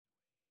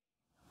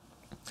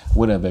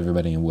What up,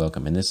 everybody, and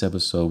welcome. In this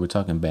episode, we're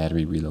talking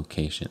battery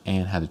relocation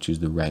and how to choose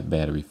the right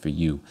battery for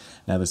you.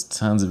 Now, there's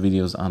tons of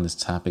videos on this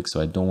topic, so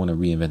I don't want to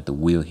reinvent the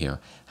wheel here.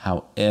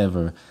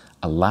 However,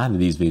 a lot of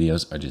these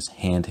videos are just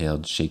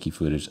handheld, shaky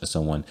footage of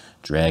someone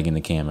dragging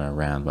the camera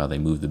around while they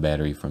move the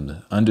battery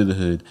from under the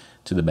hood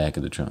to the back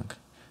of the trunk.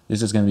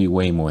 This is going to be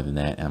way more than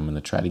that, and I'm going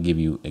to try to give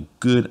you a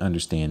good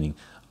understanding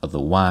of the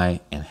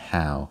why and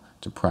how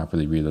to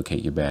properly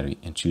relocate your battery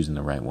and choosing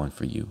the right one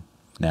for you.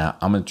 Now,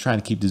 I'm going to try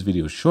to keep this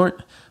video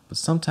short, but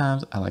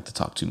sometimes I like to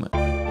talk too much.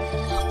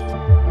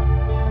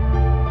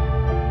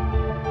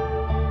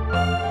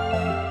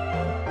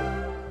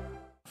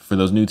 For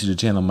those new to the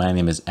channel, my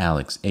name is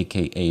Alex,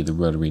 aka the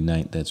Rotary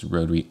Knight. That's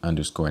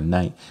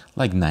Rotary_Knight,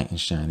 like knight in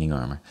shining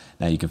armor.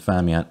 Now, you can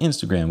find me on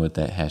Instagram with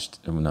that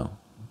hashtag,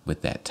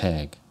 with that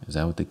tag. Is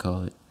that what they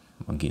call it?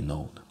 I'm getting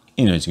old.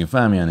 Anyways, you can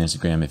find me on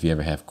Instagram if you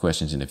ever have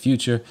questions in the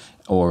future,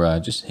 or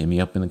just hit me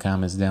up in the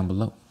comments down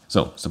below.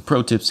 So, some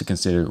pro tips to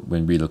consider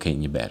when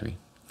relocating your battery.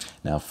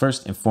 Now,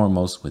 first and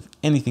foremost, with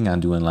anything I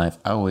do in life,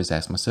 I always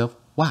ask myself,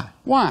 why?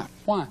 Why?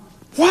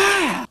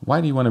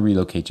 Why do you want to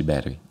relocate your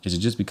battery? Is it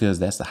just because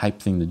that's the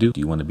hype thing to do? Do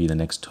you want to be the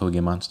next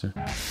Toge monster?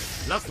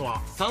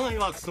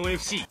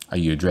 Are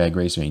you a drag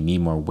racer and you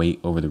need more weight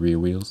over the rear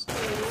wheels?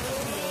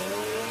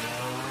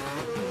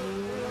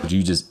 Would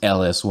you just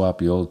LS swap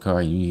your old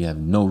car and you have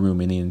no room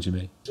in the engine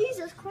bay?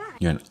 Jesus Christ.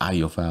 You're an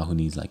audiophile who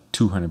needs like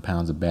 200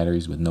 pounds of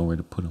batteries with nowhere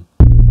to put them?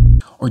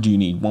 Or do you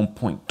need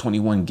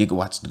 1.21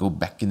 gigawatts to go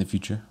back in the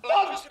future?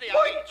 1.21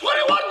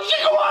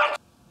 gigawatts!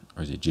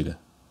 Or is it giga?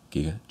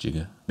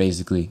 Giga?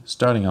 Basically,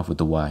 starting off with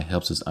the why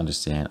helps us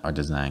understand our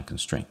design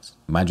constraints.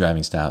 My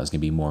driving style is going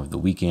to be more of the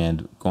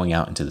weekend, going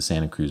out into the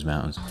Santa Cruz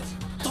Mountains,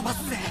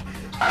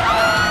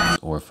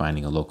 or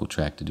finding a local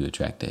track to do a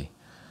track day.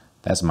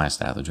 That's my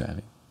style of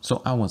driving.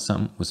 So I want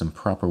something with some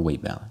proper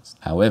weight balance.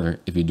 However,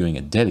 if you're doing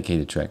a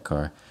dedicated track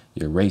car,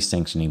 your race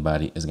sanctioning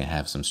body is going to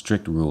have some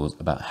strict rules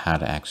about how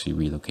to actually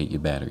relocate your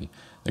battery.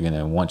 They're going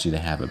to want you to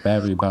have a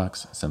battery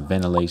box, some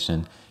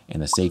ventilation,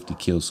 and a safety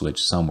kill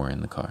switch somewhere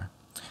in the car.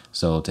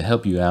 So to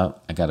help you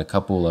out, I got a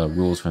couple of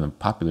rules from the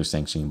popular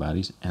sanctioning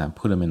bodies, and I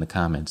put them in the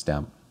comments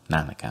I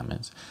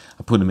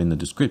put them in the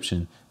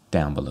description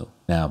down below.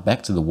 Now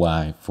back to the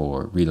why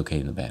for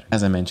relocating the battery.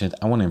 As I mentioned,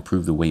 I want to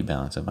improve the weight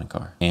balance of my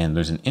car. And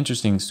there's an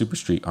interesting Super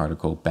Street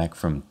article back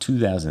from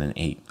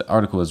 2008. The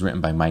article is written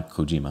by Mike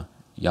Kojima.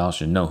 Y'all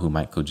should know who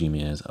Mike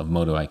Kojima is of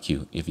Moto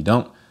IQ. If you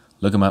don't,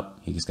 look him up.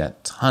 He's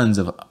got tons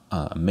of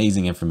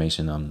amazing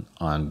information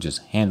on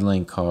just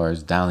handling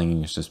cars, dialing in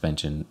your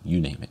suspension, you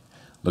name it.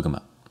 Look him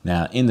up.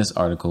 Now, in this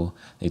article,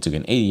 they took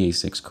an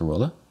 88.6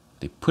 Corolla,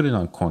 they put it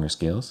on corner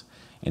scales,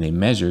 and they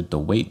measured the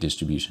weight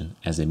distribution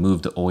as they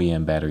moved the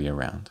OEM battery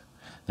around.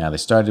 Now, they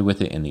started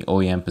with it in the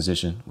OEM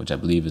position, which I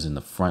believe is in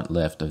the front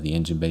left of the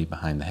engine bay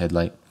behind the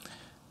headlight.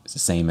 It's the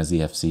same as the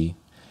FC.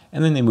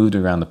 And then they moved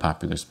around the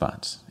popular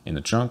spots in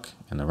the trunk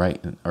and the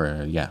right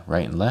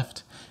and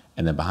left,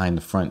 and then behind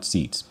the front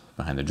seats,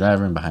 behind the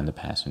driver and behind the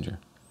passenger.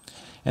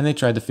 And they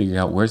tried to figure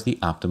out where's the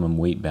optimum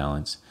weight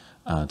balance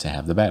to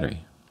have the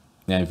battery.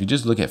 Now, if you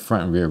just look at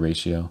front and rear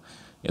ratio,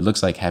 it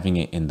looks like having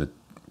it in the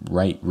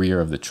right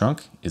rear of the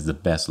trunk is the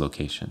best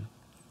location.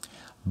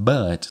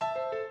 But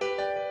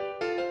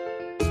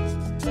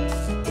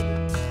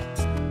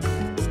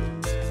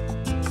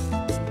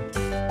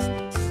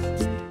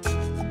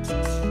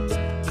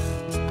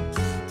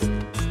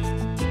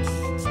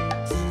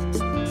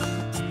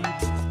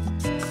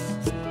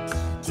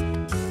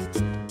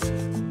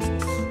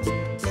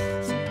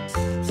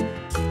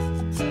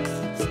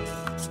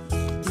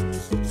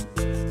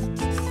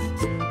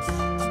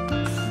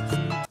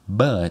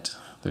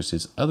there's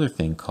this other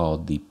thing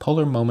called the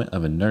polar moment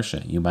of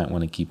inertia you might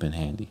want to keep in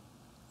handy.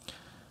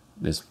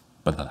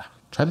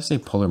 Try to say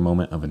polar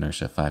moment of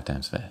inertia 5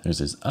 times fast. There's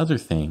this other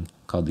thing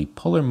called the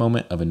polar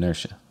moment of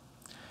inertia.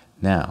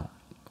 Now,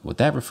 what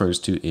that refers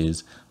to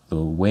is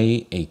the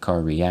way a car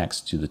reacts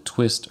to the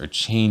twist or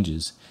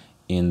changes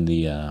in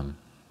the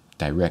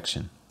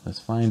direction. Let's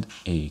find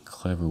a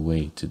clever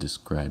way to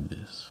describe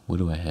this. What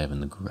do I have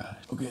in the garage?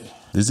 Okay.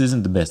 This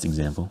isn't the best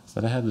example,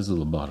 but I have this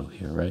little bottle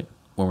here, right?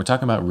 When we're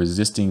talking about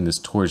resisting this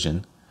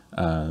torsion,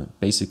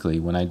 basically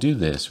when I do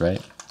this,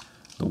 right,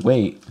 the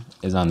weight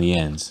is on the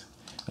ends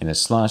and it's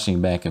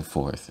sloshing back and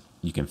forth.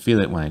 You can feel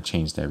it when I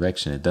change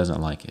direction. It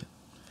doesn't like it.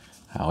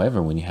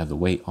 However, when you have the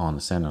weight on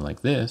the center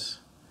like this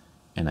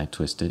and I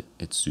twist it,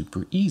 it's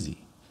super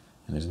easy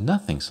and there's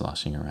nothing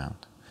sloshing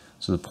around.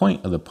 So the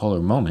point of the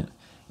polar moment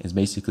is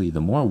basically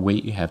the more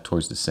weight you have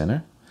towards the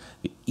center,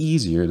 the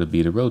easier it'll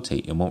be to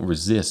rotate. It won't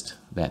resist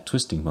that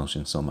twisting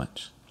motion so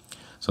much.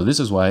 So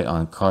this is why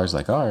on cars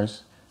like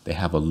ours, they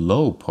have a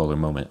low polar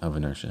moment of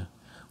inertia,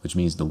 which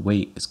means the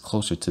weight is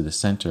closer to the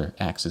center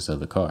axis of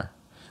the car,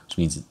 which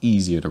means it's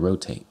easier to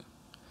rotate.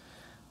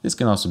 This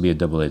can also be a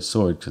double-edged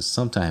sword because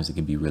sometimes it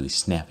can be really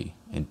snappy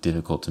and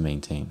difficult to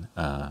maintain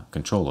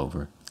control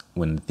over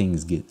when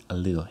things get a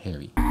little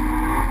hairy.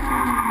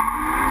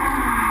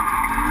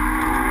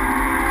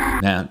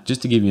 Now,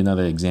 just to give you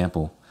another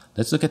example,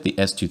 let's look at the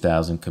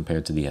S2000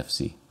 compared to the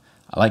FC.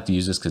 I like to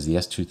use this because the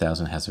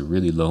S2000 has a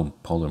really low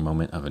polar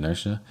moment of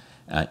inertia,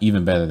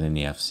 even better than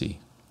the FC.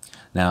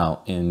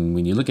 Now,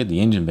 when you look at the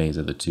engine bays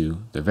of the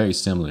two, they're very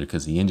similar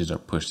because the engines are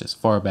pushed as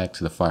far back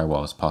to the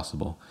firewall as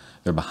possible.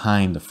 They're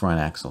behind the front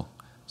axle,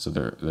 so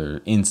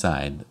they're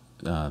inside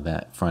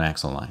that front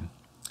axle line.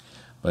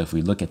 But if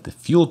we look at the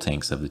fuel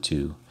tanks of the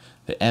two,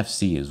 the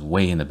FC is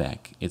way in the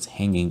back. It's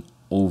hanging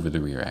over the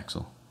rear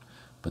axle.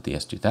 But the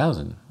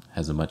S2000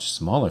 has a much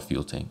smaller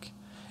fuel tank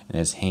and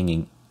it's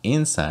hanging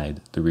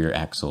inside the rear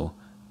axle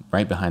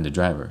right behind the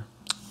driver.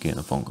 Getting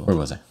a phone call. Where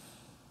was I?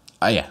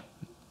 Oh yeah,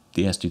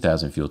 the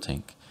S2000 fuel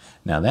tank.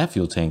 Now that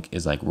fuel tank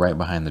is like right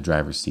behind the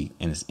driver's seat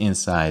and it's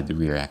inside the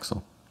rear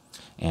axle.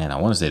 And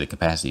I want to say the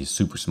capacity is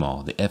super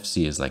small. The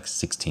FC is like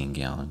 16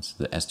 gallons.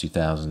 The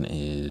S2000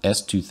 is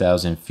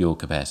S2000 fuel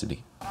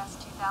capacity.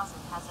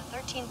 S2000 has a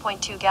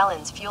 13.2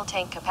 gallons fuel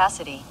tank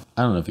capacity.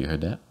 I don't know if you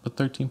heard that, but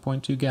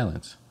 13.2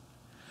 gallons.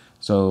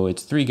 So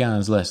it's 3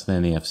 gallons less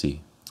than the FC.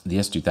 The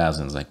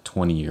S2000 is like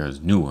 20 years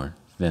newer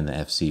than the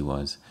FC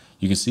was.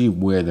 You can see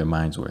where their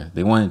minds were.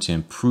 They wanted to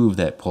improve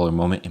that polar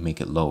moment and make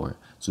it lower.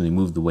 So they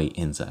moved the weight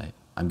inside.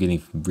 I'm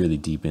getting really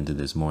deep into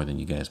this more than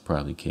you guys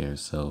probably care.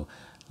 So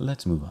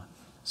let's move on.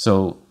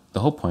 So the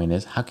whole point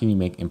is, how can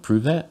you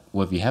improve that?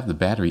 Well, if you have the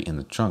battery in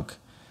the trunk,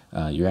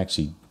 you're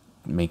actually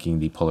making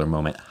the polar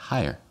moment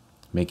higher,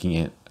 making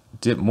it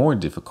more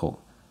difficult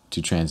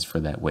to transfer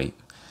that weight.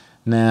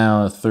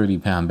 Now, a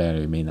 30-pound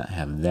battery may not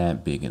have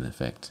that big an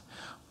effect,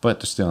 but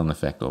there's still an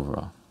effect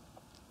overall.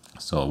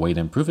 So a way to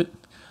improve it,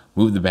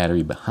 move the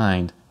battery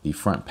behind the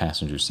front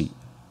passenger seat.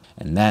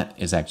 And that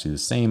is actually the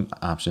same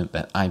option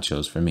that I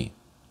chose for me.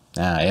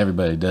 Now,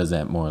 everybody does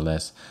that more or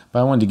less, but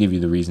I wanted to give you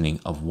the reasoning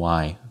of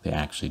why they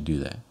actually do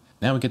that.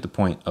 Now we get the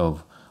point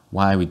of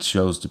why we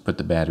chose to put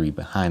the battery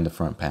behind the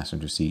front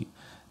passenger seat.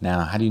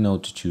 Now, how do you know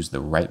to choose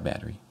the right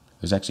battery?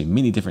 There's actually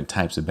many different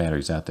types of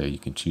batteries out there you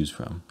can choose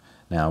from.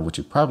 Now, what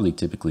you're probably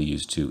typically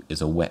used to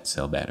is a wet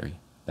cell battery.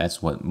 That's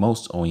what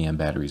most OEM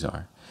batteries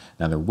are.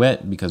 Now, they're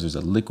wet because there's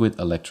a liquid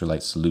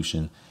electrolyte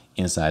solution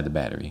inside the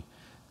battery.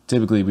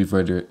 Typically, we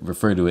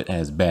refer to it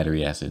as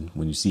battery acid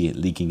when you see it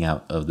leaking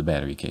out of the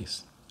battery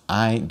case.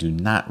 I do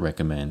not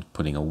recommend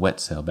putting a wet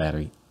cell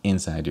battery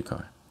inside your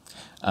car.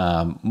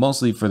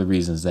 Mostly for the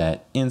reasons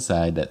that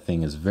inside that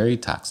thing is very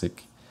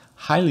toxic,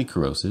 highly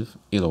corrosive.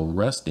 It'll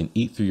rust and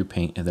eat through your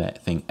paint if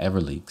that thing ever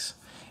leaks.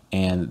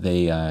 And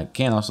they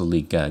can also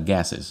leak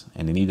gases,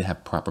 and they need to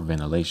have proper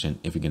ventilation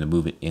if you're going to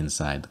move it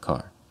inside the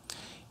car.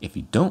 If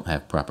you don't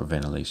have proper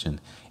ventilation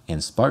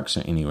and sparks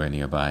are anywhere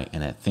nearby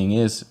and that thing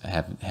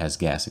has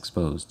gas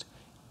exposed,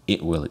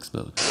 it will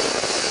explode.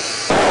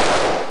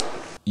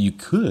 You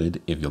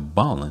could, if you're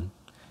balling,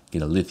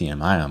 get a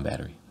lithium-ion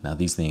battery. Now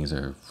these things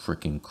are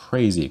freaking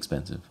crazy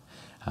expensive.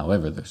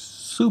 However, they're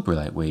super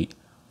lightweight,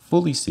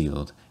 fully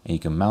sealed, and you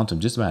can mount them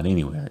just about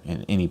anywhere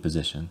in any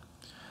position.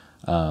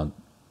 The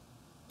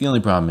only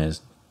problem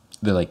is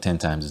they're like 10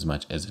 times as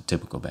much as a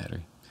typical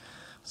battery.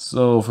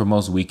 So for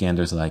most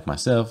weekenders like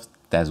myself,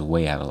 that's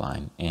way out of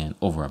line and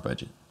over our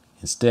budget.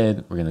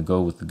 Instead, we're going to go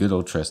with the good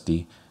old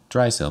trusty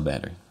dry cell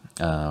battery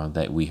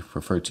that we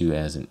refer to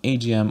as an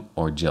AGM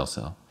or gel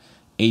cell.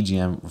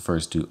 AGM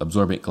refers to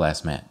absorbent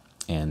glass mat,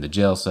 and the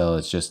gel cell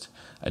is just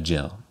a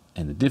gel.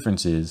 And the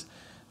difference is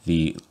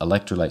the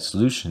electrolyte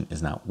solution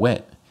is not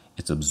wet,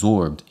 it's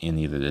absorbed in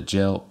either the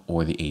gel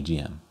or the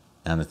AGM.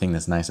 Now the thing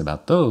that's nice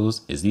about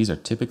those is these are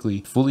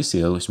typically fully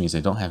sealed, which means they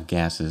don't have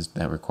gases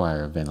that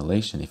require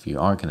ventilation if you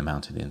are going to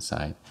mount it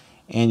inside.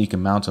 And you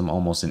can mount them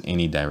almost in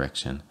any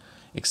direction,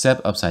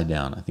 except upside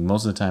down. I think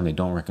most of the time they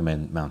don't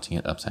recommend mounting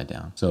it upside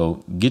down.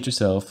 So get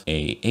yourself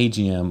a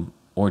AGM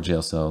or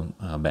gel cell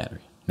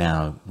battery.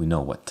 Now we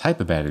know what type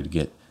of battery to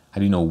get. How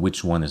do you know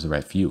which one is the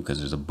right for you? Because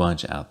there's a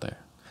bunch out there.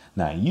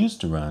 Now I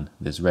used to run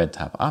this red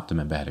top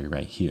Optima battery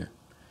right here,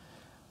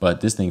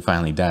 but this thing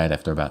finally died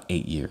after about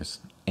 8 years.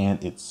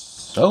 And it's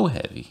so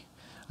heavy,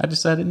 I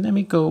decided let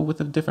me go with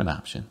a different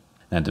option.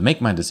 Now to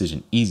make my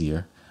decision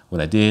easier,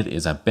 what I did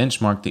is I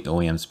benchmarked the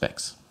OEM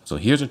specs. So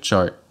here's a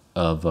chart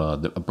of a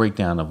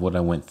breakdown of what I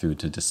went through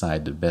to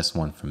decide the best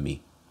one for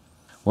me.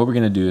 What we're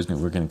going to do is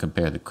we're going to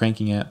compare the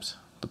cranking amps,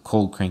 the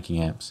cold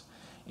cranking amps,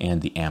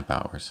 and the amp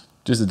hours.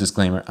 Just a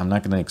disclaimer, I'm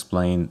not going to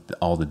explain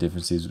all the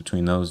differences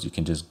between those. You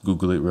can just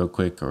Google it real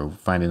quick or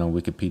find it on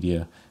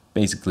Wikipedia.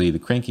 Basically, the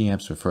cranking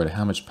amps refer to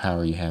how much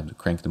power you have to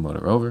crank the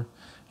motor over,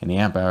 and the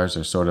amp hours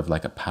are sort of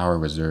like a power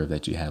reserve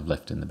that you have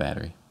left in the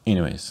battery.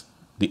 Anyways,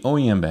 the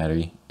OEM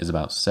battery is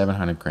about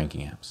 700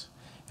 cranking amps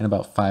and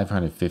about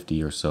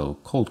 550 or so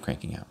cold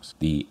cranking amps.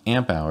 The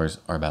amp hours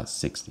are about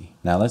 60.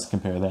 Now let's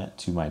compare that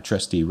to my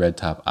trusty red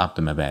top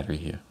Optima battery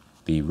here.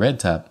 The red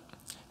top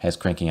has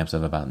cranking amps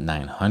of about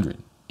 900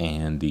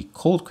 and the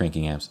cold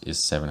cranking amps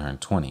is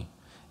 720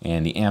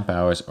 and the amp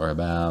hours are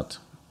about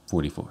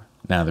 44.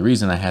 Now the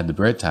reason I had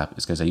the red top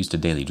is because I used to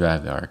daily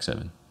drive the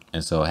RX-7.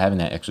 And so having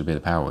that extra bit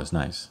of power was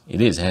nice. It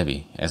is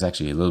heavy. It's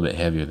actually a little bit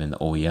heavier than the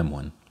OEM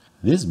one.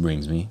 This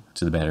brings me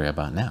to the battery I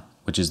bought now,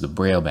 which is the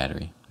Braille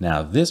battery.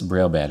 Now this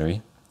Braille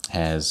battery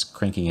has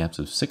cranking amps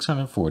of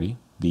 640,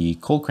 the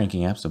cold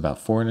cranking amps about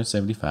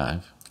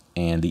 475,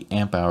 and the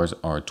amp hours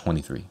are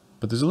 23.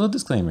 But there's a little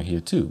disclaimer here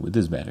too with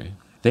this battery.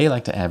 They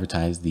like to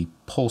advertise the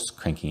pulse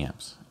cranking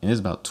amps, and there's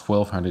about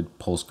 1200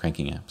 pulse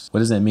cranking amps. What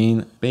does that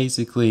mean?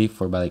 Basically,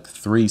 for about like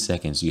 3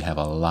 seconds, you have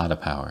a lot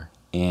of power,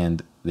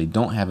 and they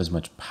don't have as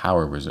much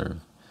power reserve.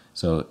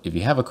 So if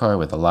you have a car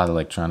with a lot of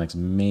electronics,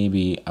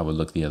 maybe I would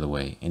look the other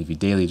way. And if you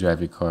daily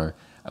drive your car,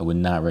 I would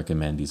not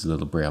recommend these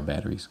little Braille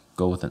batteries.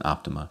 Go with an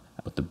Optima.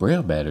 But the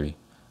Braille battery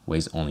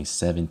weighs only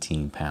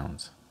 17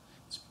 pounds.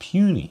 It's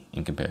puny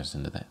in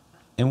comparison to that.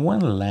 And one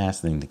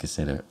last thing to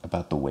consider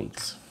about the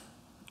weights.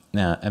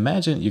 Now,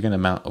 imagine you're going to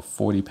mount a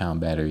 40-pound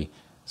battery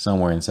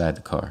somewhere inside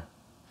the car.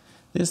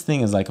 This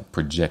thing is like a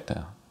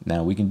projectile.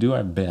 Now, we can do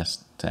our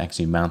best to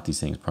actually mount these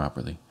things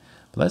properly.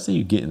 But let's say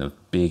you get in a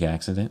big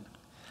accident.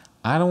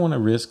 I don't want to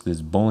risk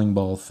this bowling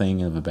ball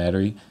thing of a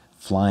battery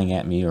flying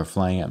at me or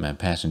flying at my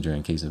passenger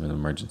in case of an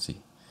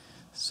emergency.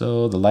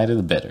 So the lighter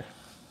the better.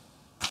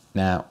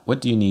 Now,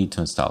 what do you need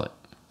to install it?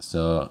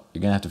 So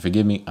you're gonna have to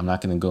forgive me. I'm not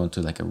gonna go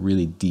into like a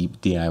really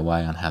deep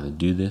DIY on how to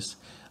do this.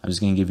 I'm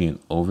just gonna give you an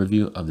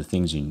overview of the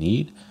things you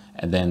need,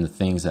 and then the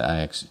things that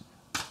I actually,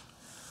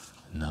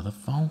 another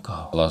phone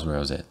call. I lost where I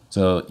was at.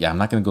 So yeah, I'm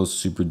not gonna go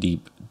super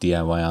deep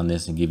DIY on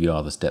this and give you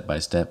all the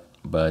step-by-step,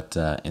 but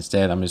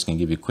instead I'm just gonna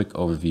give you a quick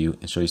overview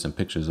and show you some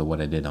pictures of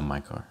what I did on my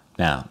car.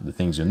 Now, the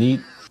things you'll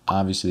need,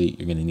 obviously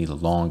you're gonna need a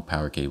long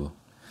power cable.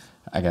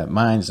 I got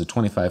mine, it's a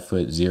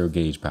 25-foot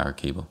 0-gauge power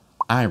cable.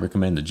 I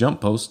recommend a jump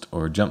post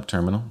or jump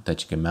terminal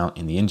that you can mount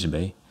in the engine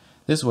bay.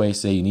 This way,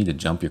 say you need to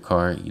jump your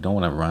car, you don't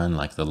want to run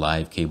like the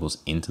live cables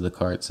into the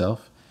car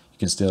itself. You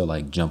can still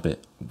like jump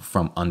it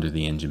from under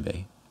the engine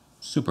bay.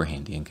 Super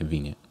handy and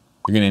convenient.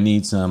 You're going to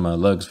need some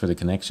lugs for the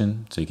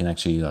connection, so you can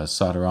actually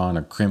solder on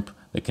or crimp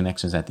the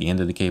connections at the end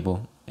of the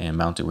cable and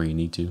mount it where you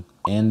need to.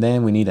 And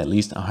then we need at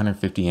least a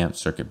 150 amp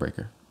circuit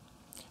breaker.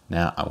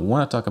 Now, I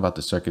want to talk about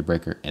the circuit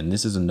breaker, and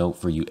this is a note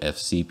for you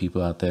FC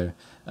people out there.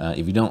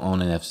 If you don't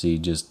own an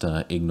FC, just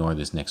ignore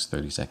this next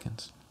 30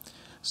 seconds.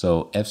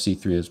 So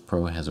FC3S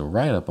Pro has a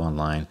write-up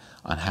online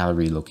on how to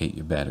relocate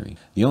your battery.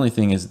 The only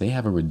thing is they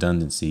have a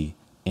redundancy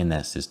in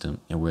that system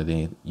and where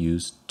they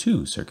use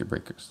 2 circuit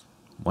breakers,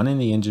 one in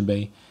the engine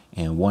bay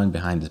and one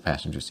behind the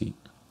passenger seat.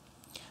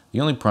 The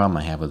only problem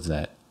I have with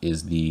that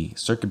is the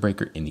circuit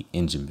breaker in the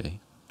engine bay.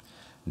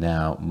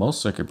 Now,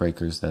 most circuit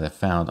breakers that I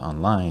found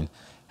online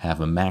have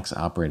a max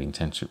operating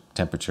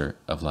temperature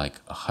of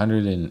like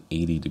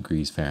 180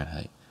 degrees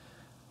Fahrenheit.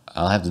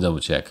 I'll have to double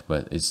check,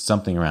 but it's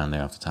something around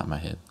there off the top of my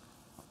head.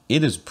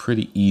 It is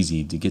pretty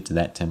easy to get to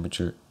that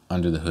temperature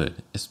under the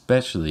hood,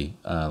 especially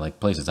like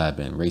places I've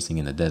been racing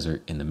in the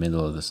desert in the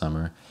middle of the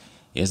summer.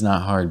 It's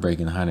not hard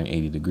breaking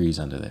 180 degrees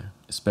under there,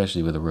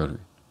 especially with a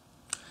rotary.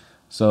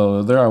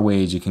 So there are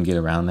ways you can get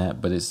around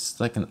that, but it's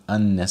like an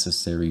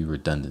unnecessary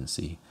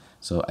redundancy.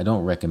 So I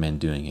don't recommend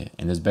doing it,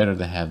 and it's better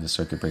to have the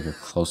circuit breaker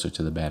closer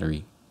to the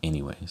battery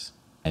anyways.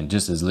 And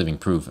just as living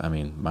proof, I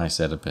mean, my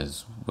setup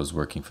was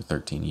working for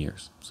 13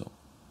 years, so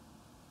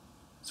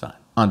it's fine.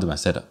 On to my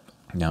setup.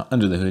 Now,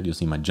 under the hood, you'll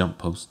see my jump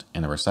post,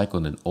 and I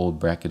recycled an old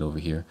bracket over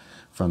here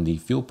from the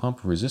fuel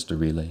pump resistor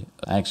relay.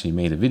 I actually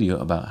made a video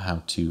about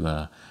how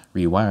to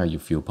rewire your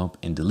fuel pump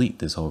and delete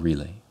this whole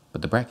relay,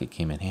 but the bracket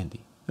came in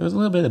handy. There was a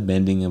little bit of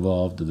bending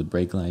involved to the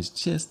brake lines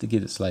just to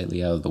get it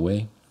slightly out of the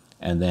way.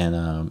 And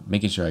then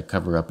making sure I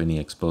cover up any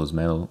exposed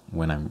metal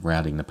when I'm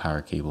routing the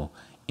power cable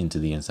into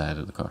the inside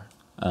of the car.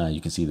 You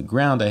can see the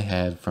ground I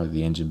had for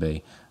the engine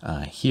bay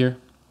here,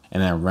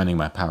 and then I'm running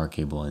my power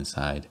cable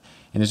inside.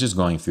 And it's just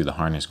going through the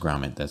harness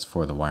grommet that's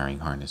for the wiring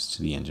harness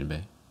to the engine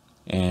bay.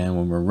 And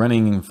when we're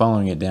running and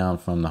following it down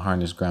from the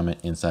harness grommet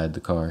inside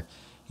the car,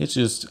 it's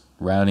just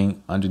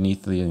routing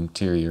underneath the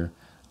interior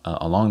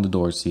along the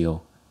door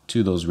seal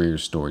to those rear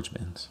storage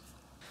bins.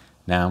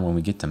 Now, when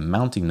we get to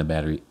mounting the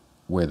battery,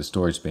 where the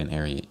storage bin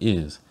area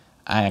is,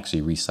 I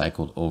actually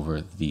recycled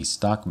over the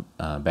stock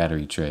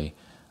battery tray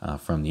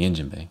from the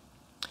engine bay.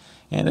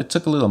 And it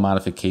took a little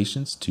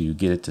modifications to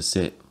get it to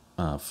sit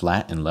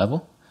flat and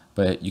level,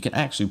 but you can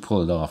actually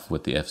pull it off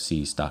with the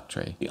FC stock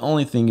tray. The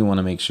only thing you want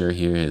to make sure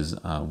here is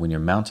when you're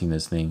mounting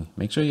this thing,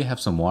 make sure you have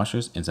some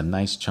washers and some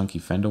nice chunky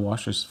fender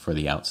washers for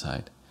the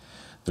outside.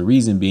 The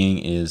reason being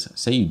is,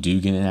 say you do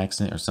get in an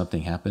accident or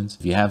something happens,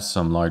 if you have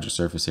some larger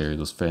surface area,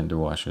 those fender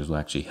washers will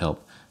actually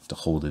help to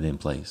hold it in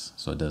place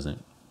so it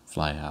doesn't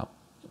fly out.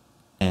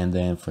 And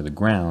then for the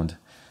ground,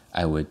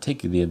 I would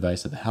take the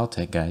advice of the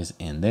Haltech guys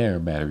in their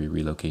battery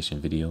relocation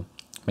video.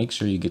 Make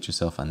sure you get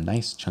yourself a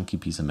nice chunky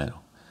piece of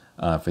metal.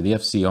 For the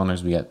FC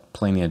owners, we got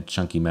plenty of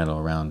chunky metal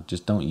around.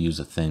 Just don't use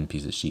a thin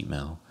piece of sheet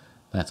metal.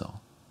 That's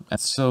all.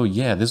 So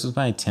yeah, this was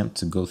my attempt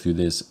to go through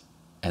this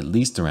at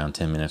least around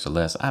 10 minutes or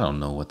less. I don't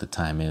know what the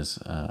time is.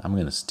 I'm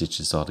going to stitch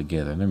this all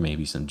together. There may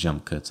be some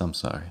jump cuts. I'm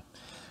sorry.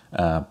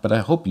 But I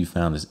hope you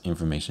found this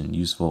information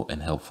useful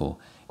and helpful.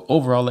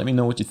 Overall, let me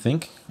know what you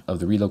think of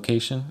the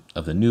relocation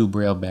of the new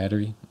Braille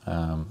battery,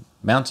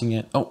 mounting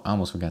it. Oh, I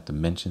almost forgot to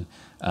mention,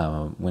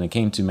 when it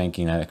came to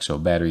making that actual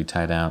battery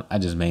tie down, I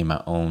just made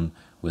my own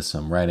with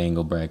some right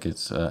angle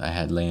brackets I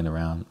had laying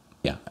around.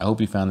 Yeah, I hope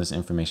you found this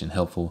information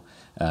helpful.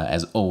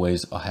 As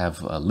always, I'll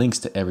have links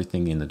to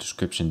everything in the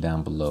description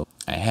down below.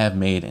 I have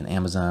made an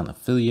Amazon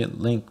affiliate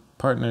link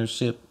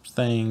partnership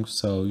thing,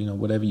 so you know,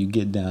 whatever you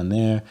get down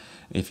there,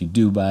 if you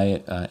do buy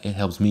it, it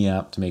helps me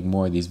out to make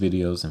more of these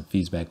videos and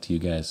feeds back to you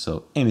guys,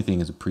 so anything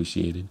is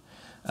appreciated.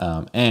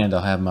 And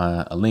I'll have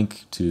a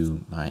link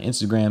to my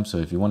Instagram, so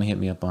if you want to hit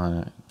me up on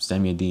it,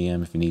 send me a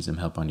DM. If you need some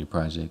help on your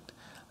project,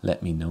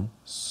 let me know.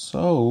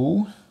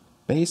 So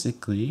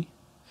basically,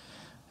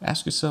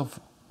 ask yourself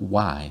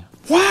why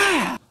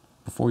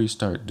before you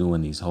start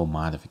doing these whole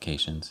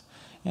modifications,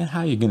 and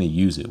how you're going to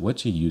use it.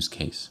 What's your use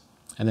case?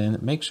 And then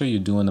make sure you're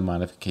doing the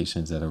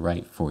modifications that are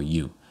right for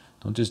you.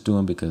 Don't just do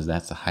them because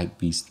that's a hype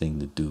beast thing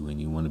to do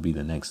and you want to be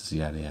the next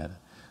yada yada.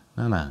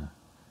 No.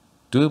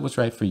 Do it what's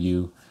right for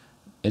you.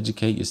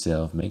 Educate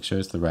yourself. Make sure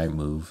it's the right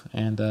move.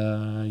 And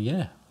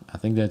yeah, I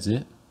think that's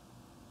it.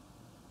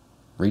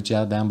 Reach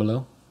out down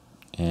below,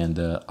 and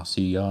I'll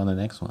see y'all in the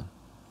next one.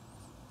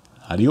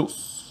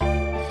 Adios.